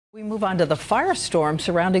We move on to the firestorm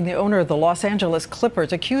surrounding the owner of the Los Angeles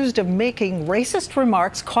Clippers, accused of making racist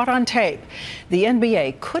remarks caught on tape. The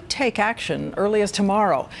NBA could take action early as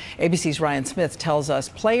tomorrow. ABC's Ryan Smith tells us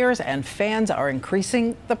players and fans are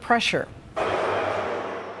increasing the pressure.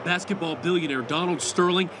 Basketball billionaire Donald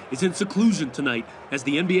Sterling is in seclusion tonight as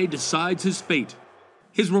the NBA decides his fate.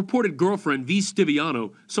 His reported girlfriend, V.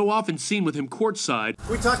 Stiviano, so often seen with him courtside,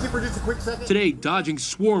 Can we talk to you for just a quick second? Today dodging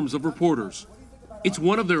swarms of reporters. It's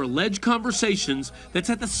one of their alleged conversations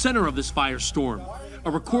that's at the center of this firestorm.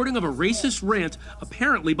 A recording of a racist rant,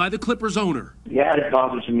 apparently by the Clippers owner. Yeah, it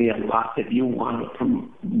bothers me a lot that you want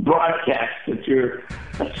to broadcast that you're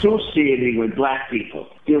associating with black people.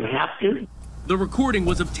 Do you have to? The recording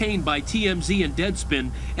was obtained by TMZ and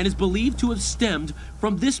Deadspin and is believed to have stemmed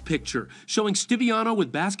from this picture showing Stiviano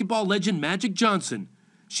with basketball legend Magic Johnson.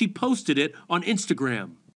 She posted it on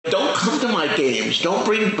Instagram. Don't come to my games. Don't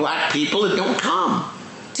bring black people and don't come.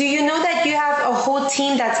 Do you know that you have a whole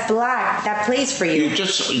team that's black that plays for you?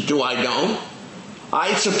 Do I don't?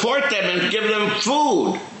 I support them and give them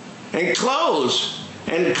food and clothes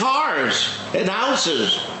and cars and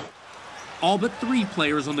houses. All but 3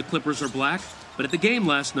 players on the Clippers are black, but at the game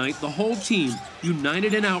last night, the whole team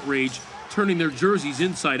united in outrage, turning their jerseys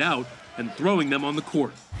inside out and throwing them on the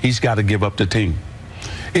court. He's got to give up the team.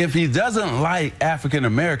 If he doesn't like African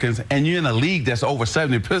Americans and you're in a league that's over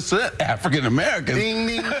 70% African Americans.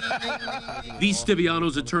 V.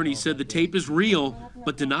 Stiviano's attorney said the tape is real,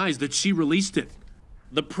 but denies that she released it.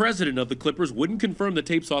 The president of the Clippers wouldn't confirm the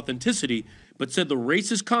tape's authenticity, but said the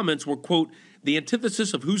racist comments were, quote, the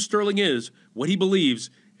antithesis of who Sterling is, what he believes,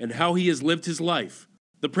 and how he has lived his life.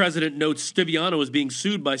 The president notes Stiviano is being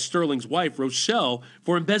sued by Sterling's wife, Rochelle,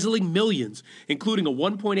 for embezzling millions, including a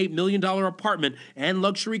 $1.8 million apartment and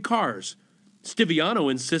luxury cars.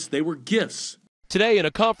 Stiviano insists they were gifts. Today, in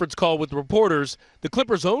a conference call with reporters, the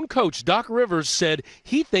Clippers' own coach, Doc Rivers, said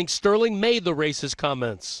he thinks Sterling made the racist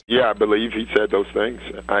comments. Yeah, I believe he said those things.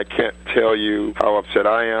 I can't tell you how upset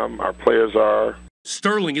I am, our players are.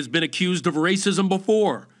 Sterling has been accused of racism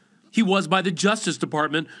before. He was by the Justice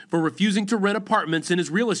Department for refusing to rent apartments in his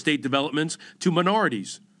real estate developments to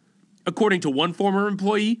minorities. According to one former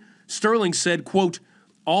employee, Sterling said, quote,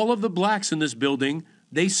 all of the blacks in this building,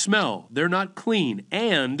 they smell, they're not clean,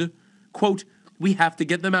 and, quote, we have to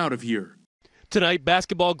get them out of here. Tonight,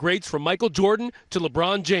 basketball greats from Michael Jordan to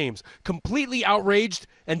LeBron James, completely outraged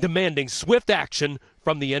and demanding swift action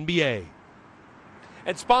from the NBA.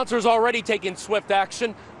 And sponsors already taking swift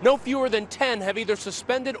action. No fewer than 10 have either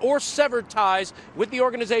suspended or severed ties with the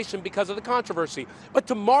organization because of the controversy. But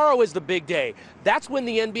tomorrow is the big day. That's when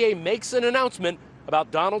the NBA makes an announcement about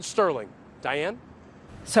Donald Sterling. Diane?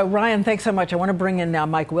 So, Ryan, thanks so much. I want to bring in now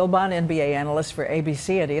Mike Wilbon, NBA analyst for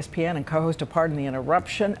ABC at ESPN and co-host of Pardon the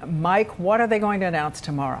Interruption. Mike, what are they going to announce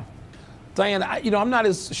tomorrow? Diane, I'm not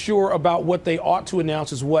as sure about what they ought to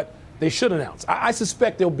announce as what they should announce. I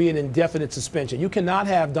suspect there'll be an indefinite suspension. You cannot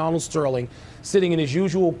have Donald Sterling sitting in his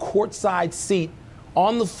usual courtside seat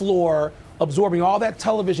on the floor, absorbing all that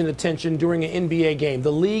television attention during an NBA game.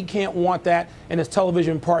 The league can't want that, and his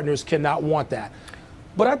television partners cannot want that.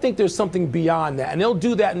 But I think there's something beyond that, and they'll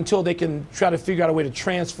do that until they can try to figure out a way to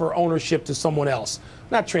transfer ownership to someone else.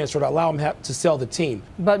 Not transfer, to allow him to sell the team.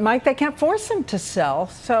 But, Mike, they can't force him to sell.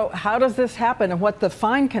 So how does this happen? And what the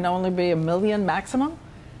fine can only be $1 million maximum?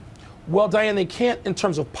 Well, Diane, they can't in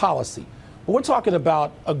terms of policy. But we're talking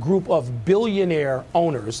about a group of billionaire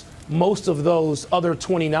owners, most of those other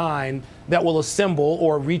 29 that will assemble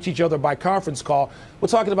or reach each other by conference call. We're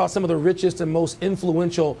talking about some of the richest and most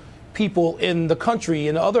influential people in the country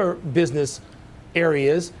in other business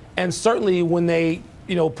areas. And certainly when they,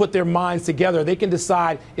 put their minds together, they can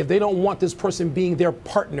decide if they don't want this person being their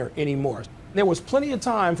partner anymore. There was plenty of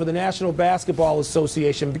time for the National Basketball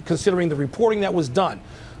Association, considering the reporting that was done,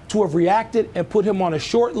 to have reacted and put him on a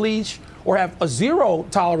short leash or have a zero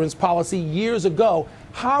tolerance policy years ago.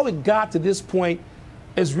 How it got to this point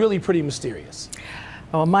is really pretty mysterious.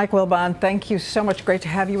 Well, Mike Wilbon, thank you so much. Great to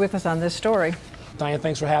have you with us on this story. Diane,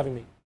 thanks for having me.